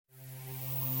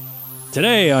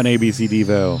Today on ABC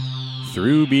Devo,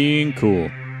 Through Being Cool.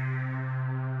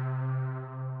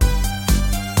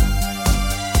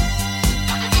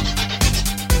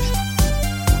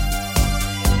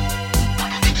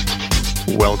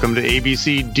 Welcome to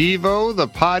ABC Devo, the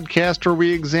podcast where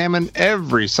we examine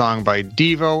every song by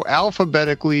Devo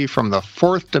alphabetically from the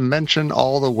fourth dimension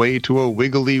all the way to a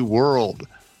wiggly world.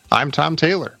 I'm Tom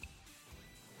Taylor.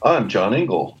 I'm John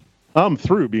Engel. I'm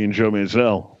through being Joe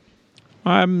Mazel.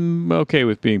 I'm okay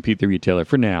with being Pete the Retailer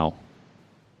for now.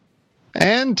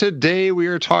 And today we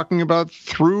are talking about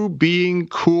Through Being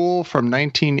Cool from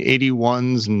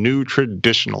 1981's New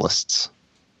Traditionalists.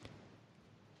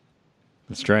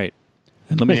 That's right.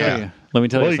 And let me tell you Well, you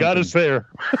something. got us there.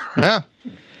 Yeah.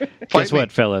 Guess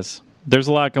what, fellas? There's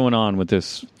a lot going on with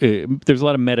this. There's a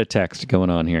lot of meta text going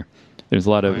on here. There's a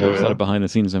lot of behind the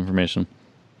scenes information.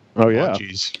 Oh, yeah. Oh,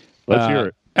 geez. Let's hear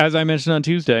it. As I mentioned on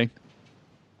Tuesday,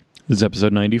 this is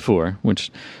episode 94, which,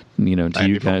 to you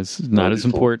 94. guys, not as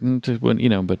important, but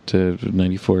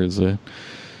 94 is a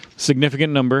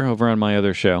significant number over on my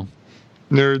other show.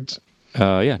 Nerds.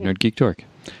 Nerd Geek Dork.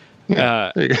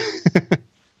 There you go.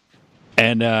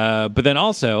 And but then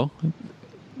also,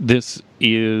 this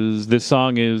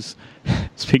song is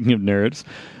speaking of nerds.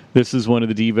 This is one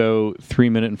of the Devo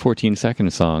 3-minute and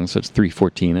 14-second songs. So it's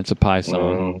 3:14. It's a Pi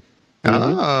song,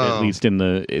 Oh. at least in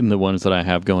the ones that I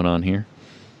have going on here.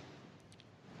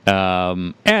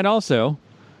 And also,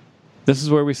 this is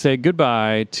where we say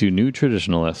goodbye to New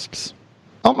Traditionalists.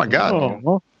 Oh, my God.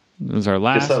 Oh, This is our Guess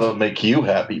last that'll make you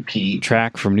happy, Pete.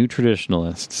 track from New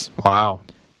Traditionalists. Wow.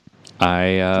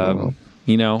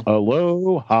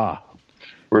 aloha.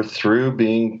 We're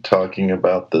through talking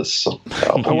about this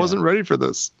album. I wasn't ready for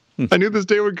this. I knew this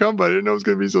day would come, but I didn't know it was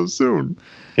going to be so soon.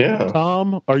 Yeah.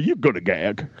 Tom, are you going to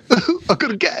gag? I'm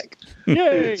going to gag.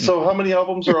 Yay! So how many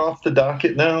albums are off the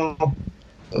docket now?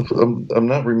 I'm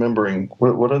not remembering.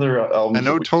 What other albums? I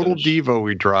know have we Total finished? Devo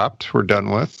we dropped. We're done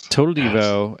with. Total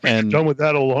Devo, and Done with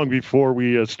that long before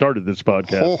we started this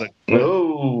podcast. Oh.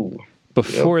 Oh.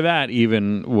 before that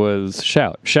even was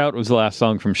Shout. Shout was the last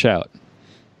song from Shout.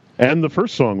 And the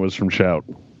first song was from Shout.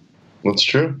 That's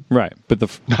true. Right, but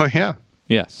Oh, yeah.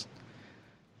 yes.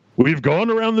 We've gone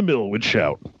around the mill with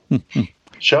Shout.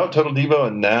 Shout, Total Devo,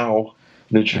 and now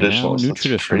New And now Traditionalists. New That's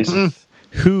Traditionalists.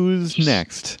 crazy. Who's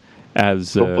next?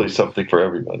 As Hopefully something for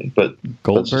everybody. But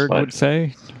Goldberg that's would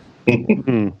say?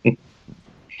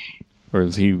 Or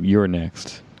is he you're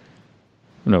next?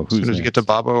 No, As who's soon as next? you get to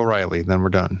Bob O'Reilly, then we're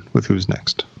done with who's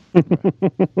next.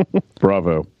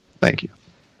 Bravo. Thank you.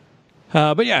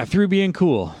 But yeah, Through Being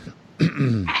Cool.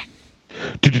 There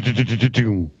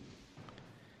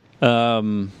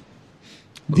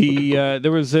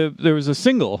was a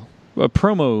single, a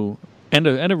promo, and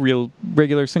a real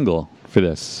regular single for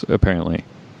this, apparently.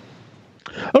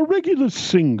 A regular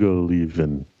single,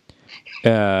 even.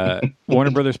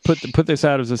 Warner Brothers put this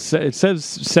out as it says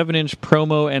 7-inch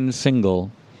promo and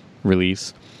single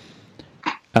release.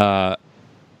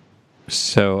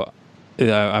 So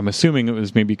I'm assuming it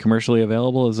was maybe commercially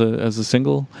available as a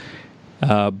single.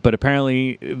 But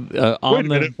apparently on Wait a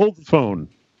minute, hold the phone.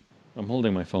 I'm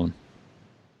holding my phone.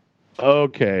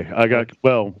 Okay,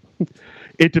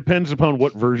 it depends upon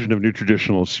what version of New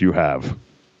Traditionalists you have.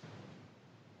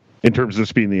 In terms of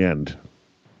this being the end.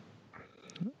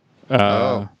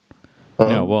 No,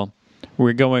 well,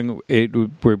 we're going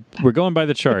by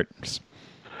the chart.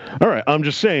 All right, I'm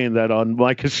just saying that on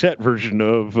my cassette version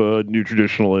of New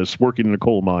Traditionalists, Working in a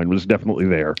Coal Mine was definitely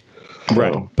there.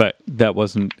 Right, but that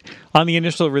wasn't on the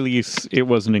initial release. It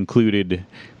wasn't included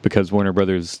because Warner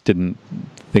Brothers didn't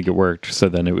think it worked. So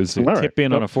then it was a All tip right.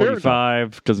 in on a Fair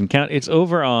 45. Doesn't count. It's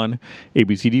over on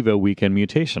ABC Devo Weekend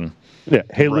Mutation. Yeah.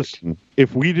 Hey, listen,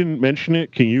 if we didn't mention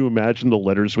it, can you imagine the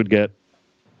letters would get?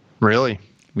 Really?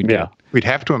 We Yeah. We'd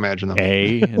have to imagine them.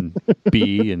 A and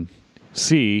B and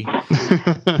C.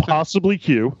 Possibly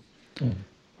Q.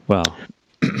 Well.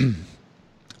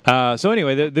 So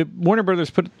anyway, the Warner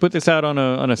Brothers put this out on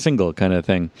a single kind of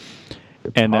thing,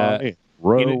 and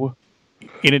Row.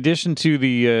 in addition to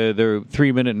the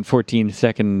 3-minute and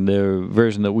 14-second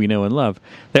version that we know and love,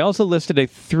 they also listed a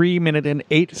 3-minute and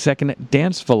 8-second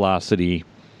Dance Velocity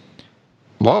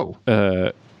Whoa.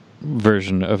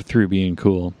 version of Through Being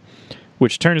Cool,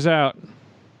 which turns out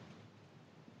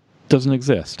doesn't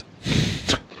exist.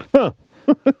 Huh.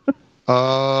 Wait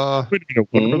a minute,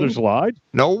 Warner Brothers lied?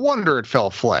 No wonder it fell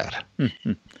flat. No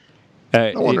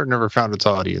wonder it never found its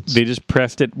audience. They just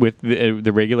pressed it with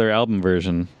the regular album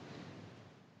version.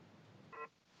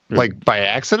 Like by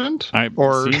accident?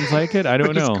 Or seems like it. I don't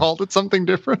they just know. called it something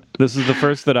different? This is the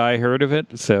first that I heard of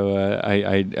it, so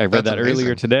I read That's that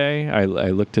earlier amazing. today. I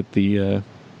looked at the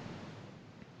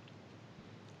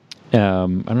I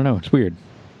don't know. It's weird.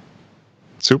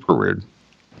 Super weird.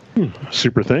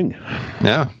 Super thing.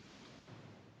 Yeah.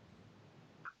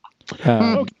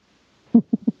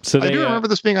 So I they, do remember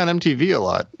this being on MTV a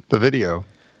lot. The video.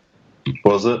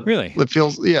 Was it? really. It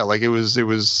feels like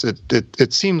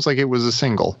it seems like it was a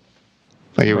single.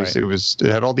 Like Right. it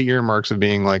had all the earmarks of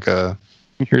being like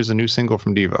here's a new single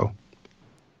from Devo.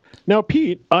 Now,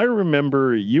 Pete, I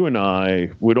remember you and I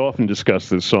would often discuss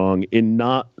this song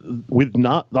with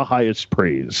not the highest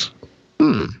praise.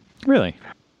 Really.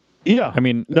 Yeah. I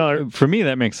mean, no. for me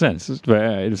that makes sense. It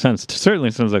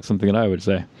certainly sounds like something that I would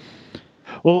say.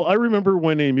 Well, I remember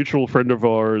when a mutual friend of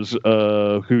ours,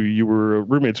 who you were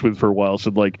roommates with for a while,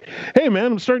 said like, "Hey, man,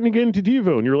 I'm starting to get into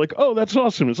Devo," and you're like, "Oh, that's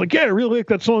awesome." It's like, "Yeah, I really like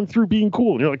that song Through Being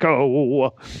Cool," and you're like,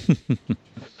 "Oh."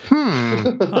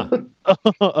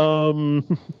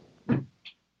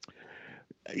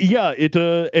 Yeah,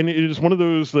 and it is one of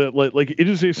those that like it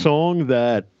is a song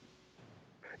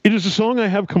I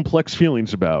have complex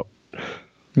feelings about.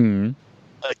 In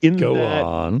Go that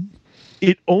on.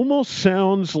 it almost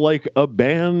sounds like a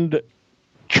band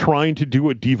trying to do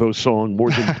a Devo song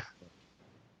more than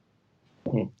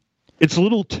it's a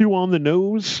little too on the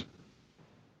nose.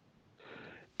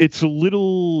 It's a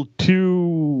little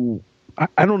too,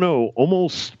 I don't know,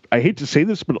 almost, I hate to say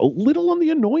this, but a little on the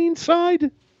annoying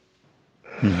side.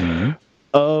 Yeah,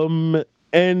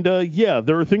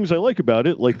 there are things I like about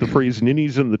it, like the phrase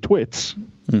ninnies and the twits.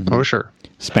 Oh, sure.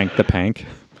 Spank the Pank.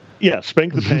 Yeah,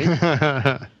 Spank the Pank.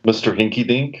 Mr. Hinky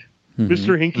Dink?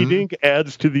 Mr. Hinky Dink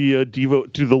adds to the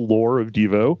Devo, to the lore of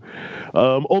Devo.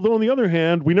 Although on the other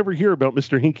hand, we never hear about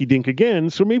Mr. Hinky Dink again,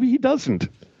 so maybe he doesn't.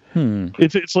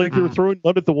 It's like they were throwing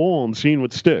mud at the wall and seeing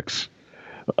what sticks.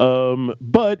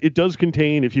 But it does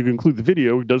contain, if you include the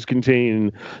video, it does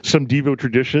contain some Devo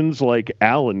traditions like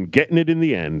Alan getting it in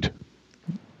the end.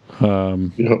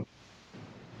 Yep.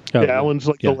 Oh, Alan's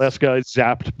like the last guy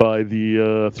zapped by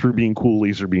the Through Being Cool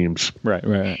laser beams. Right.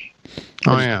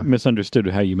 Oh, I yeah. misunderstood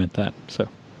how you meant that, so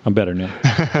I'm better now.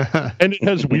 And it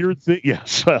has weird things.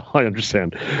 Yes, I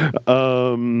understand.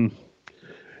 And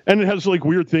it has like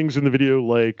weird things in the video,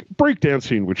 like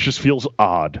breakdancing, which just feels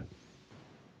odd.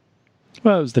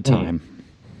 Well, it was the time.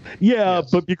 Yeah,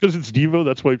 Yes. but because it's Devo,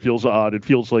 that's why it feels odd. It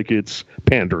feels like it's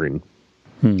pandering.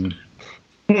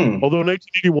 Although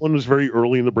 1981 was very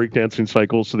early in the breakdancing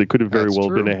cycle, so they could have very That's well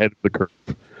true. been ahead of the curve.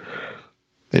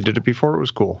 They did it before it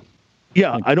was cool.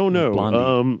 Yeah, I don't know.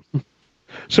 Blondie.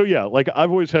 So yeah, like I've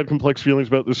always had complex feelings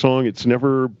about this song. It's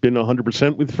never been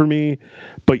 100% for me,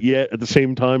 but yet at the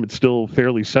same time, it's still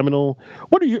fairly seminal.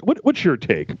 What's your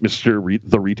take, Mr.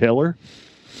 The Retailer?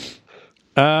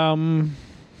 Don't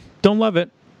love it.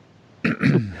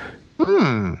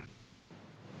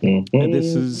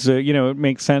 This is, it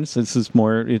makes sense. This is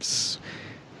more, it's,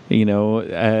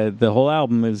 the whole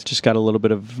album has just got a little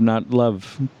bit of not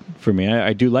love for me.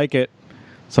 I do like it.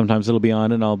 Sometimes it'll be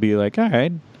on and I'll be like, all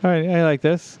right, I like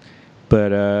this.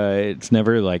 But it's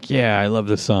never like, yeah, I love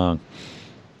this song.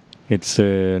 It's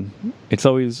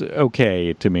always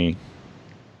okay to me.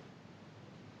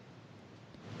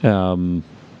 I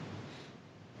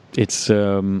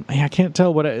can't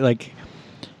tell what I like.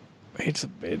 It's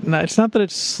not that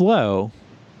it's slow.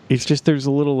 It's just there's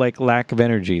a little like lack of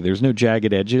energy. There's no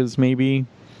jagged edges. Maybe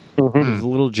there's a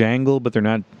little jangle, but they're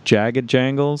not jagged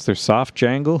jangles. They're soft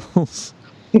jangles.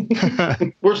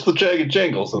 Where's the jagged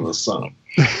jangles in this song?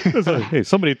 It's like, hey,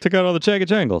 somebody took out all the jagged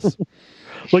jangles.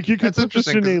 Like you could That's put this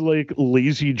in interesting, a like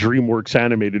lazy DreamWorks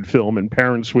animated film, and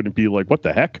parents wouldn't be like, "What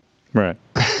the heck?" Right.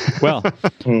 Well,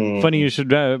 funny you should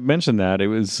mention that. It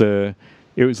was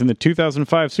in the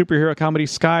 2005 superhero comedy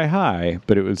Sky High,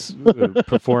 but it was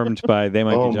performed by They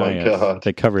Might Oh Be my Giants. God.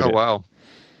 They covered Oh, it. wow.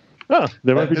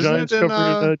 There might be Isn't giants it in,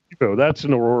 covering Devo. That's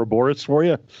an Aurora Boreas for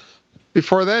you.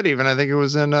 Before that, even, I think it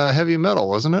was in Heavy Metal,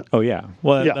 wasn't it? Oh yeah.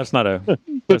 Well, Yeah. that's not a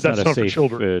That's not a not for safe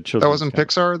children. children's That wasn't guy.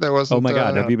 Pixar? That wasn't... Oh my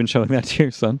God! Have you been showing that to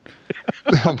your son?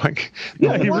 Oh, my God.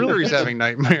 Yeah, No he wonder really he's is. having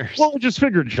nightmares. Well, I just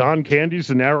figured John Candy's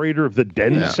the narrator of the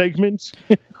Den Yeah. segments.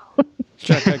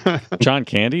 John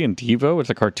Candy and Devo. It's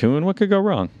a cartoon. What could go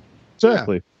wrong?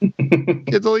 Exactly.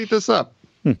 Kids will eat this up.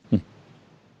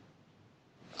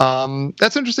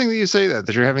 That's interesting that you say that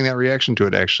you're having that reaction to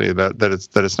it, actually, about that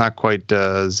it's not quite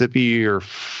zippy or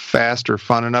fast or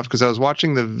fun enough. Because I was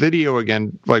watching the video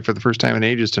again, like for the first time in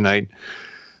ages tonight,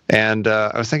 and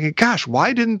I was thinking, gosh,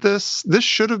 why didn't this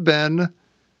should have been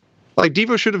like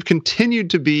Devo should have continued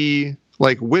to be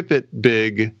like Whip It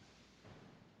big,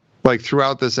 like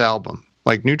throughout this album.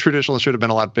 Like New Traditionalist should have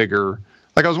been a lot bigger.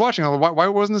 Like I was watching, I'm like, why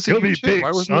wasn't this a You'll be huge hit? big,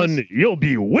 Why wasn't son. You'll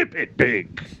be Whip It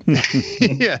big.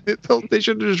 yeah, they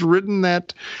should have just ridden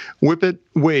that Whip It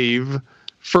wave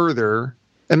further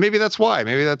and maybe that's why.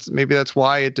 Maybe that's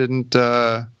why it didn't.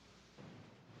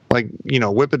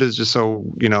 Whip It is just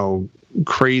so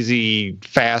crazy,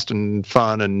 fast and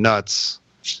fun and nuts.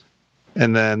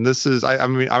 And then this is, I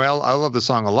love the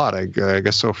song a lot. I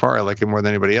guess so far I like it more than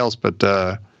anybody else. But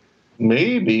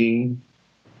maybe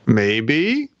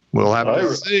we'll have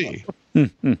to see.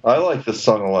 I like this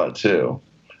song a lot too.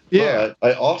 Yeah, but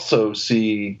I also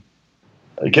see.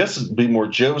 I guess it'd be more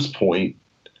Joe's point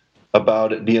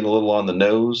about it being a little on the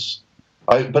nose.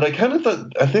 I kind of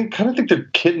think they're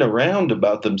kidding around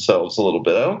about themselves a little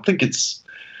bit.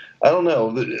 I don't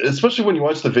know, especially when you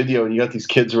watch the video and you got these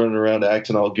kids running around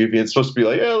acting all goofy. It's supposed to be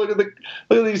like, yeah, look at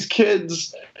these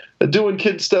kids doing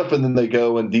kid stuff, and then they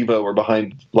go and Devo are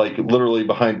behind, like literally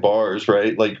behind bars,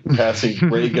 right? Like passing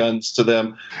ray guns to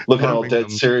them, looking all dead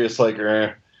serious, like,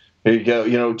 here you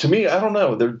go. To me, I don't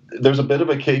know. There's a bit of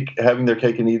a having their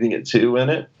cake and eating it too in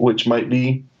it, which might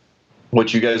be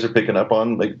what you guys are picking up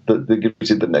on, like that gives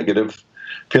you the negative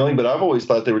feeling. But I've always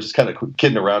thought they were just kind of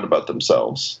kidding around about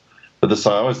themselves. But the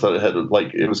song, I always thought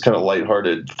it was kind of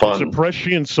lighthearted, fun. It's a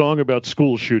prescient song about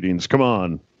school shootings. Come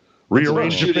on.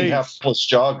 Rearrange the shooting face. hapless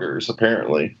joggers,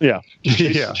 apparently. Yeah.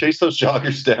 Chase those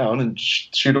joggers down and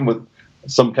shoot them with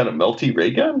some kind of melty ray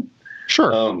gun.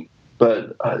 Sure.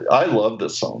 But I love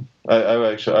this song.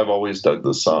 I've always dug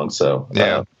this song. So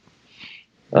yeah.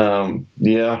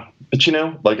 Yeah.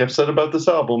 But like I've said about this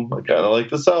album, I kind of like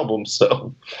this album,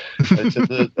 so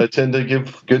I tend to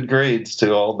give good grades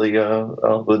to all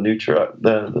the new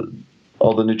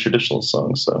traditional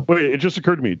songs. So wait, it just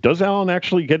occurred to me: does Alan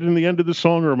actually get in the end of the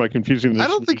song, or am I confusing this? I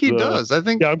don't think he does. I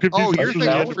think. Yeah, I'm confused. Oh, you're thinking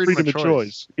of freedom of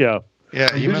choice. Yeah. Yeah.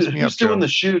 Who's doing the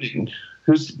shooting?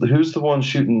 Who's the one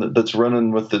shooting that's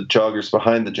running with the joggers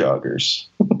behind the joggers?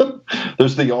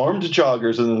 There's the armed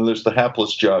joggers, and then there's the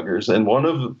hapless joggers. And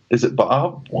is it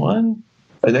Bob one?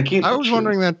 I was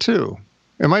wondering that too.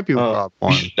 It might be Bob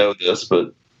one. You know this,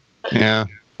 but yeah.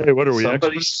 Hey, what are we?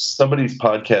 Somebody's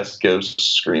podcast ghost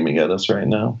screaming at us right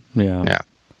now. Yeah. Yeah.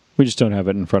 We just don't have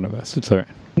it in front of us. It's all right.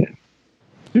 Yeah.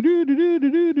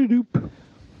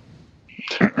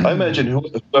 I imagine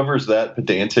whoever's that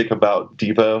pedantic about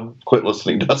Devo quit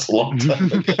listening to us a long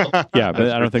time ago. Yeah, but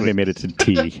I don't think they made it to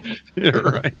T. You're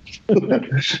right.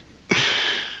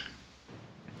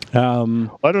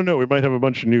 I don't know. We might have a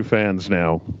bunch of new fans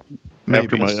now. Maybe.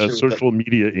 After my social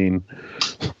media-ing.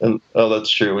 That's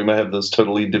true. We might have those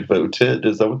totally devoted.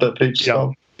 Is that what that page is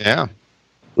called? Yeah.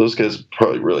 Those guys are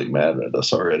probably really mad at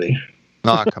us already.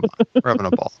 Nah, come on. We're having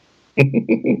a ball.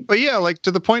 But yeah, like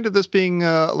to the point of this being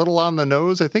a little on the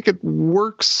nose, I think it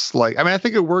works I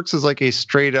think it works as like a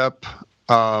straight up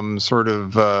sort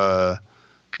of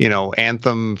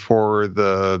anthem for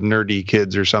the nerdy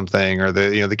kids or something, or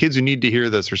the kids who need to hear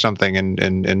this or something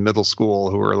in middle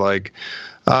school who are like,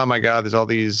 oh my God, there's all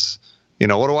these,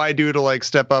 what do I do to like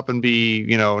step up and be,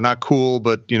 not cool,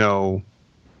 but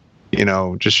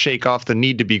just shake off the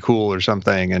need to be cool or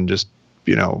something and just,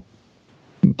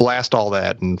 blast all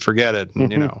that and forget it.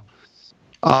 And,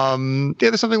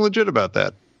 there's something legit about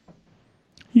that.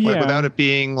 Yeah. Like, without it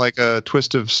being like a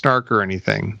twist of snark or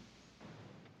anything.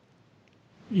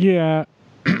 Yeah.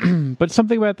 But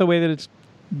something about the way that it's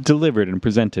delivered and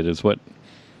presented is what,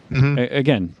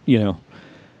 again,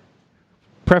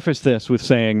 preface this with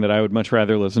saying that I would much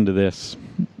rather listen to this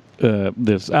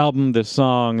album, this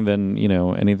song, than,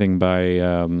 anything by,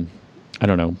 I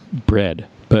don't know, Bread.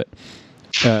 But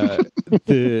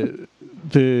the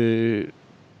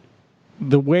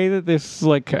way that this,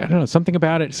 like, I don't know, something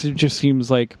about it just seems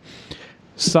like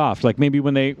soft. Like maybe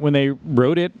when they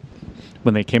wrote it,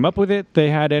 when they came up with it,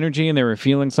 they had energy and they were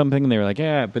feeling something and they were like,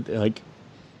 yeah, but like,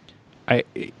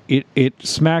 it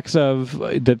smacks of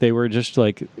that they were just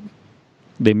like,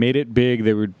 they made it big.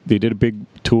 They did a big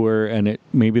tour and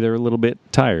maybe they're a little bit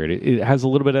tired. It has a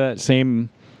little bit of that same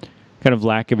kind of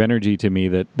lack of energy to me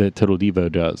that Total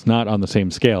Devo does. Not on the same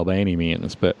scale by any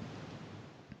means, but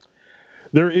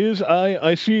there is.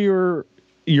 I see your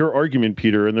argument,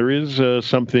 Peter, and there is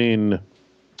something.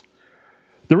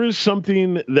 There is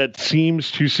something that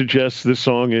seems to suggest this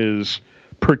song is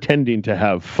pretending to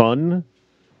have fun,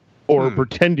 or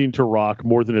pretending to rock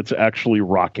more than it's actually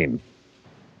rocking.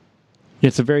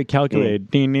 It's a very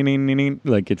calculated, ding, ding, ding, ding, ding.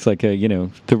 Like it's like a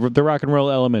the rock and roll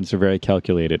elements are very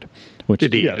calculated. Which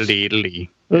yes.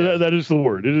 That is the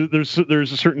word.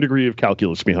 There's a certain degree of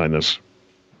calculus behind this.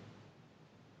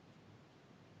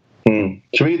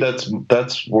 To me,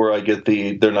 that's where I get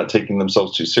they're not taking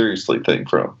themselves too seriously thing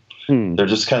from. They're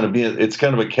just kind of it's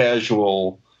kind of a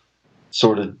casual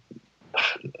sort of,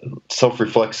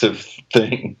 self-reflexive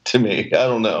thing to me. I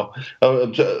don't know.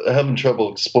 I'm having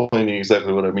trouble explaining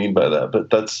exactly what I mean by that,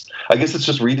 but I guess it's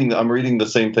just I'm reading the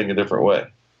same thing a different way,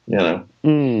 you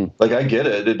know? Like, I get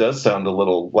it. It does sound a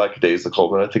little lackadaisical,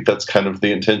 but I think that's kind of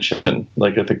the intention.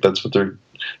 Like, I think that's what they're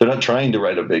not trying to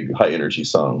write a big high energy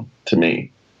song to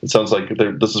me. It sounds like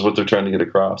this is what they're trying to get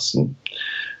across. And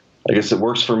I guess it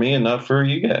works for me and not for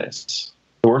you guys.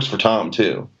 It works for Tom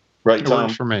too. Right, Tom? It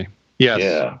works for me. Yes.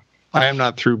 Yeah. I am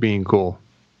not through being cool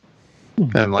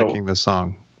and liking this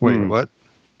song. Wait, what?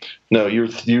 No,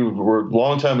 you were a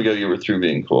long time ago. You were through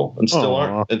being cool, and still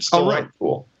aren't. And still aren't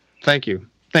cool. Thank you,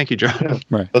 John.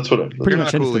 Right. That's what I. Pretty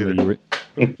much cool instantly.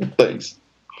 Thanks.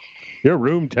 Your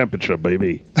room temperature,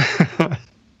 baby.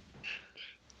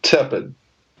 Tepid.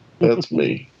 That's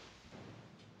me.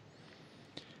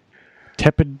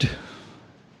 Tepid.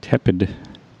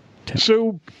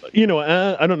 So, you know,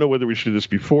 I don't know whether we should do this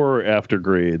before or after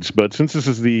grades, but since this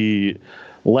is the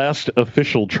last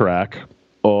official track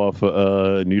of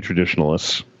New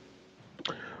Traditionalists,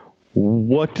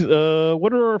 what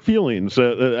are our feelings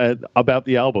about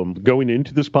the album going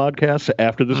into this podcast,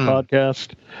 after this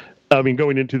podcast? I mean,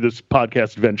 going into this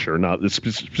podcast venture, not this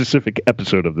specific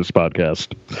episode of this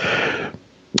podcast.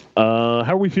 How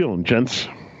are we feeling, gents?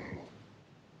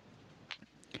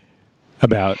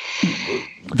 About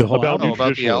the whole album?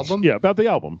 About the album? Yeah, about the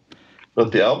album.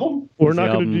 About the album? We're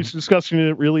not going to be discussing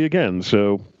it really again,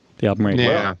 so... The album right now.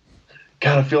 Yeah.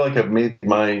 God, I feel like I've made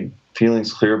my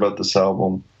feelings clear about this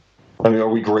album. I mean, are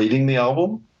we grading the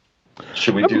album?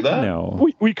 Should we do that? No.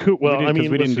 We could, well, we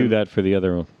didn't listen, do that for the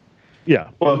other one. Yeah.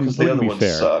 Well, because the other be ones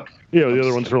fair. suck. Yeah, the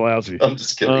other ones are lousy. I'm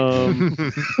just kidding.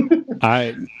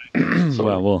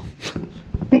 Well,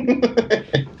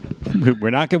 we're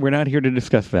not here to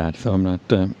discuss that, so I'm not.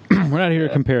 We're not here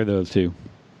to compare those two.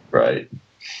 Right.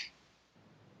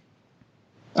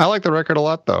 I like the record a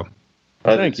lot, though.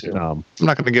 Thank you, Tom. I'm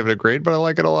not going to give it a grade, but I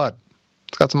like it a lot.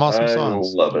 It's got some awesome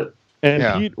songs. I love it. And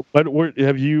Yeah. Pete,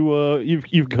 have you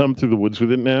you've come through the woods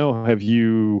with it now? Have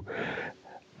you,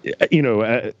 you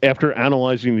know, after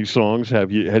analyzing these songs,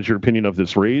 has your opinion of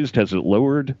this raised? Has it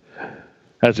lowered?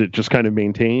 Has it just kind of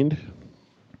maintained?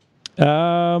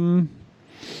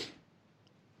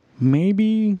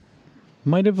 Maybe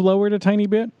might have lowered a tiny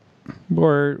bit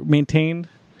or maintained.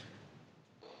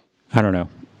 I don't know.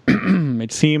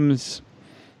 It seems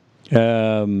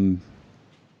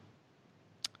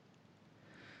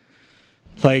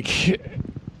like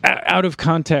out of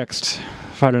context.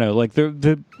 I don't know. Like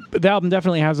the album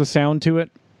definitely has a sound to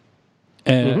it,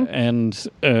 and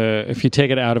if you take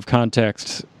it out of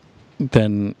context,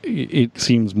 then it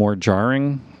seems more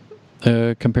jarring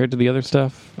compared to the other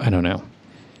stuff. I don't know.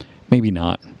 Maybe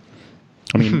not.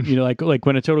 I mean, you know, like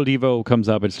when a Total Devo comes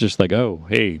up, it's just like, oh,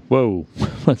 hey, whoa,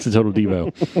 that's a Total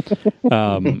Devo.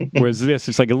 Whereas this,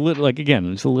 it's like a little, like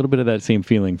again, it's a little bit of that same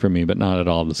feeling for me, but not at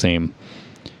all the same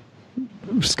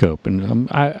scope. And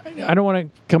I don't want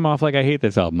to come off like I hate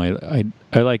this album. I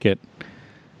like it.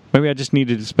 Maybe I just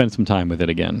needed to spend some time with it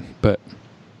again, but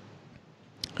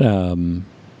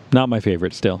not my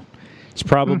favorite still. It's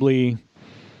probably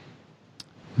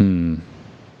I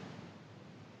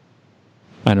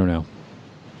don't know.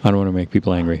 I don't want to make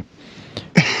people angry.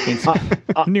 It's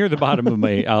near the bottom of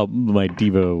my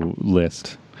Devo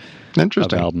list of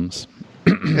Interesting. albums.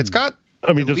 It's got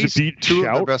I mean, at does it least beat two of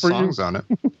Shout the best for you? songs on it.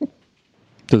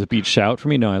 Does it beat Shout for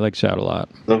me? No, I like Shout a lot.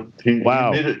 No, he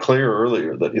Wow. made it clear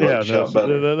earlier that he liked Shout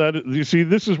better. You see,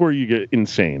 this is where you get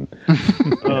insane.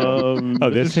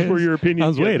 This is where your opinion. I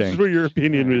was waiting. This is where your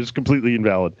opinion is completely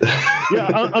invalid.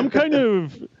 Yeah, I'm kind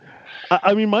of.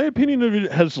 I mean, my opinion of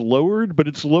it has lowered, but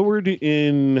it's lowered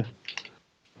in.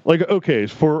 Like, okay,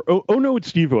 for Oh No,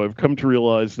 It's Devo, I've come to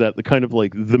realize that the kind of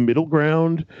like the middle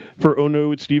ground for Oh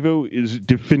No, It's Devo is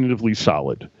definitively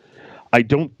solid.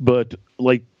 But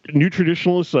like New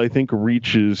Traditionalists, I think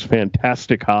reaches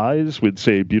fantastic highs with,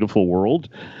 say, Beautiful World.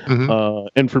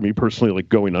 And for me personally, like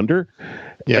Going Under.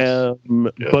 Yes.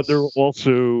 But there are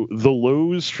also the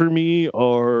lows for me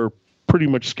are pretty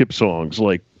much skip songs.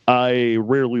 Like, I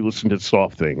rarely listen to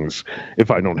soft things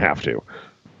if I don't have to.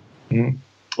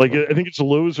 Like, I think its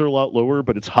lows are a lot lower,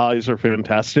 but its highs are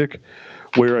fantastic.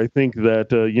 Where I think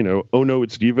that, Oh No,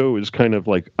 It's Devo is kind of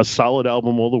like a solid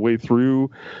album all the way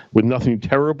through with nothing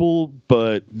terrible,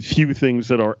 but few things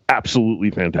that are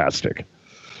absolutely fantastic.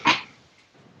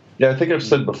 Yeah, I think I've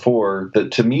said before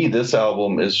that to me, this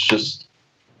album is just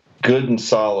good and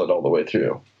solid all the way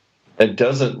through. It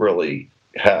doesn't really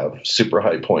have super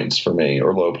high points for me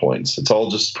or low points. It's all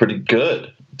just pretty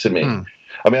good to me. I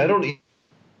mean,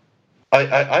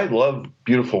 I love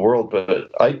Beautiful World, but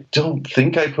I don't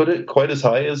think I put it quite as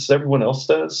high as everyone else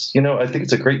does. I think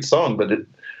it's a great song, but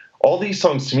all these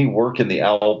songs to me work in the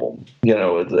album,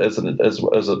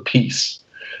 as a piece,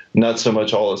 not so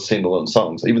much all as standalone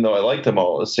songs, even though I like them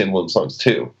all as standalone songs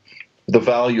too. The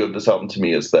value of this album to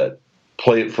me is that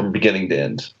play it from beginning to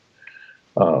end.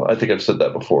 I think I've said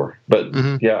that before, but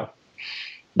yeah,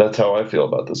 that's how I feel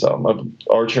about this album.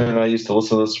 Archer and I used to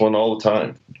listen to this one all the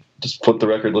time. Just flip the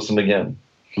record, listen again.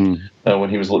 When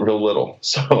he was real little.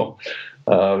 So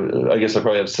I guess I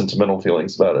probably have sentimental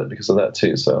feelings about it because of that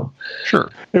too. So Sure.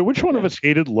 Hey, which one of us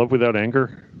hated Love Without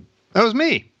Anger? That was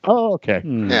me. Oh, okay.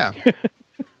 Yeah.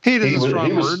 Hate is a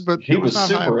strong word, but he it was not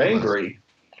high on super the list. angry.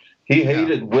 He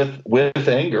hated with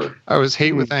anger. I was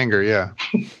hate with anger, yeah.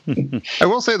 I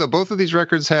will say, though, both of these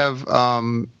records have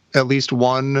at least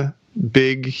one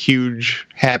big, huge,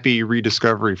 happy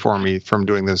rediscovery for me from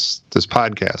doing this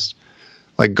podcast.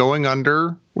 Like, Going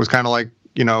Under was kind of like,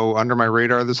 under my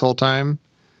radar this whole time.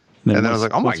 And then I was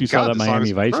like, oh my once you God, saw that this song Miami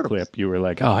is Vice incredible. clip, you were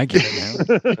like, oh, I get it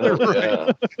now.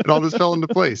 Yeah. It all just fell into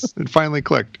place. It finally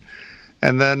clicked.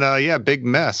 And then, Big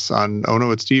Mess on Oh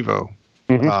No, It's Devo.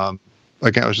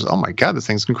 Again, I was just, oh my God, this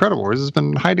thing's incredible. Where's this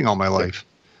been hiding all my life?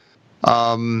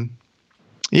 I've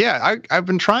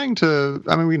been trying to,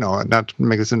 we know, not to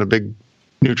make this into a big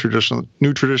new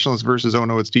traditionalist versus Oh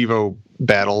No, It's Devo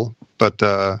battle, but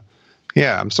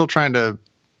I'm still trying to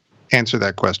answer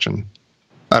that question.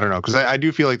 I don't know, because I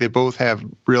do feel like they both have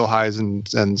real highs and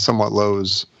somewhat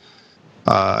lows.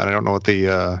 And I don't know what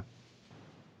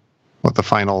the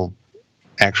final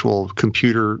actual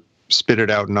computer spitted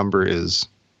out number is.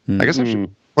 I guess I should.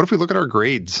 What if we look at our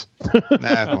grades? Nah,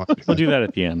 I don't want to do We'll that. do that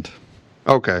at the end.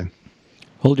 Okay.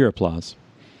 Hold your applause.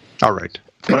 All right.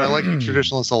 But I like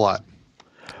traditionalists a lot.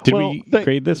 Did we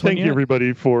grade this one Thank yet? you,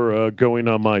 everybody, for going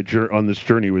on this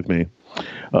journey with me.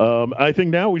 I think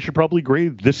now we should probably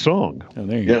grade this song. Oh,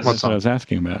 there you go. Yes. That's what I was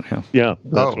asking about. Yeah. Yeah,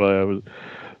 that's Oh. why I was.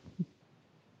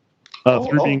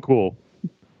 Through being cool.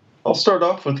 I'll start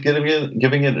off with giving it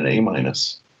an A-.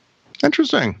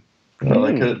 Interesting. I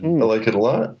like it. I like it a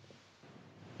lot.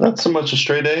 Not so much a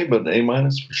straight A, but an A-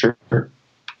 for sure.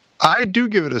 I do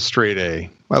give it a straight A.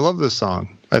 I love this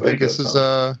song. I think this is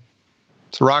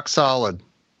it's rock solid,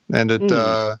 and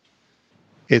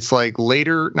it's like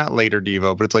not later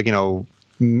Devo, but it's like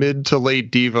mid to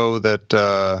late Devo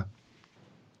that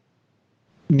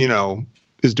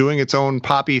is doing its own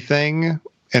poppy thing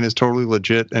and is totally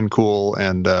legit and cool.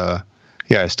 And I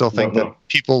still think that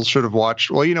people should have watched.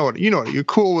 Well, you know what, you're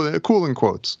cool in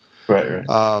quotes. Right.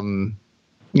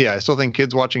 I still think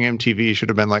kids watching MTV should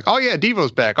have been like, oh yeah,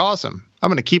 Devo's back. Awesome. I'm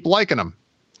going to keep liking them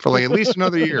for like at least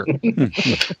another year.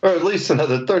 Or at least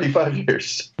another 35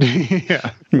 years.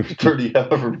 Yeah.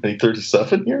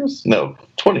 37 years? No,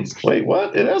 20. Wait,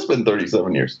 what? It has been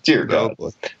 37 years. Dear God.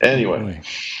 boy. Anyway.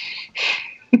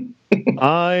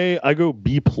 I go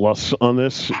B+ on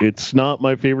this. It's not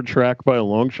my favorite track by a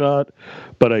long shot,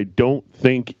 but I don't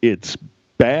think it's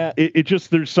bad. It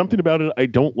just, there's something about it I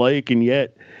don't like, and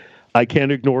yet I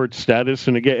can't ignore its status.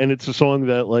 And it's a song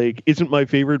that like isn't my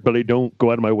favorite, but I don't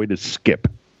go out of my way to skip.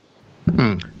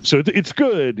 So it's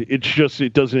good. It's just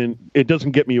it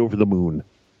doesn't get me over the moon.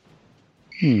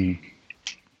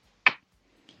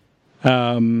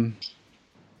 I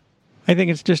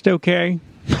think it's just okay.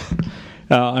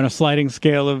 On a sliding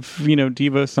scale of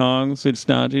Devo songs, it's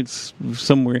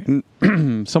somewhere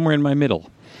in my middle.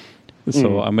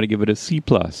 So I'm going to give it a C+.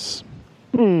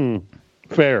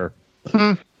 Fair.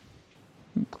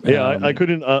 Yeah, I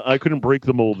couldn't break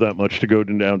the mold that much to go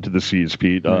down to the C's,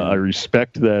 Pete. I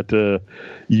respect that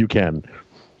you can.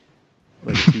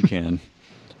 If you can.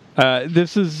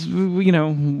 This is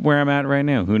where I'm at right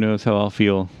now. Who knows how I'll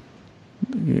feel?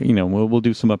 We'll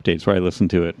do some updates where I listen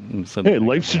to it. Hey,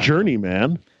 life's a journey,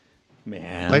 man.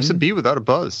 Life's a bee without a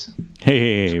buzz.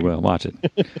 Hey, well, watch it.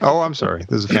 Oh, I'm sorry.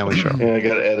 This is a family show. Yeah, I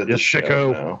got to edit this Yes,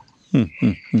 show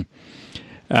sicko.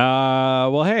 now.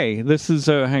 Well, hey, this is.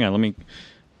 Hang on, let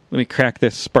me crack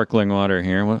this sparkling water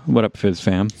here. What up, Fizz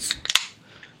fam?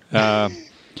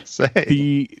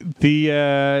 Say.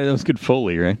 That was good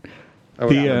Foley, right?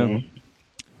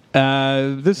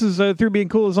 This is Through Being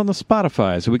Cool is on the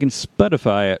Spotify, so we can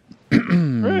Spotify it.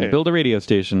 Right. Build a radio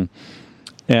station,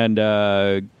 and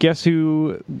guess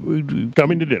who?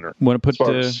 Coming to dinner. Want to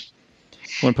Sparks.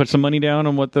 put some money down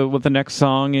on what the next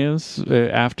song is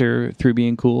after Through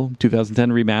Being Cool,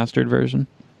 2010 remastered version?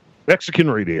 Mexican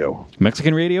radio.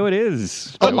 Mexican radio, it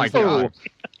is. Oh my God.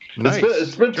 Nice.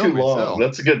 It's been Joe too long.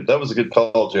 Mansell. That was a good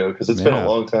call, Joe, because it's been Yeah. a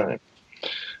long time.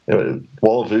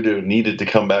 Wall of Voodoo needed to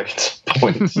come back at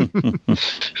some point.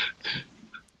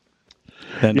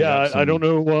 Then we Yeah, got I don't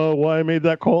know why I made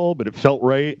that call, but it felt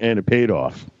right and it paid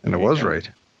off. And it was right.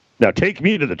 Now take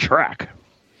me to the track.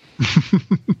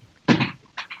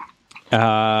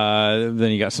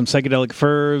 Then you got some Psychedelic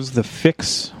Furs, The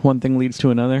Fix, One Thing Leads to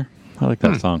Another. I like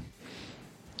that song.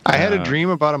 I had a dream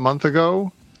about a month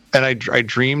ago, and I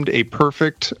dreamed a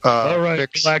perfect All right,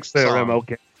 Fix relax there. song. I'm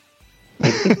okay.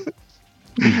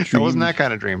 It wasn't that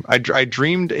kind of dream. I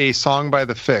dreamed a song by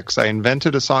The Fix. I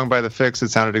invented a song by The Fix. It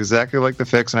sounded exactly like The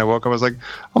Fix, and I woke up. I was like,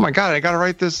 "Oh my god, I got to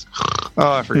write this."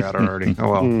 Oh, I forgot already.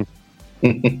 Oh well.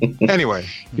 Anyway,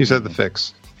 you said The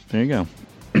Fix. There you go.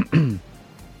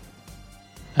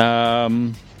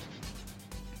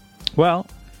 Well,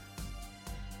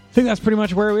 I think that's pretty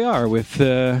much where we are with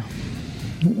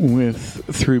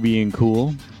Through Being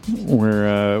Cool.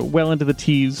 We're well into the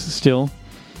teas still.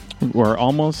 We're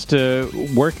almost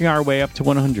working our way up to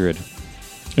 100.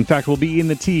 In fact, we'll be in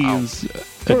the teas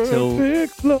until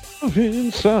Perfect love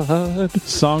inside.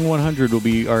 song 100 will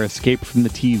be our escape from the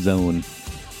T zone.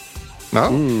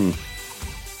 No,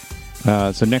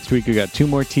 So next week we got 2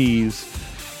 more teas.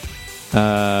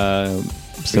 So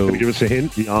So give us a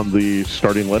hint beyond the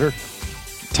starting letter.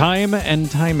 time and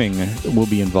timing will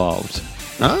be involved.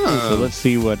 So let's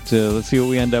see what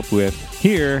we end up with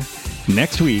here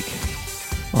next week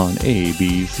on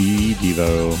ABC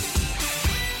Devo.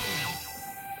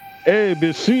 A,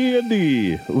 B, C, and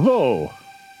D. Vo.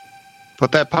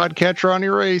 put that podcatcher on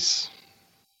your race.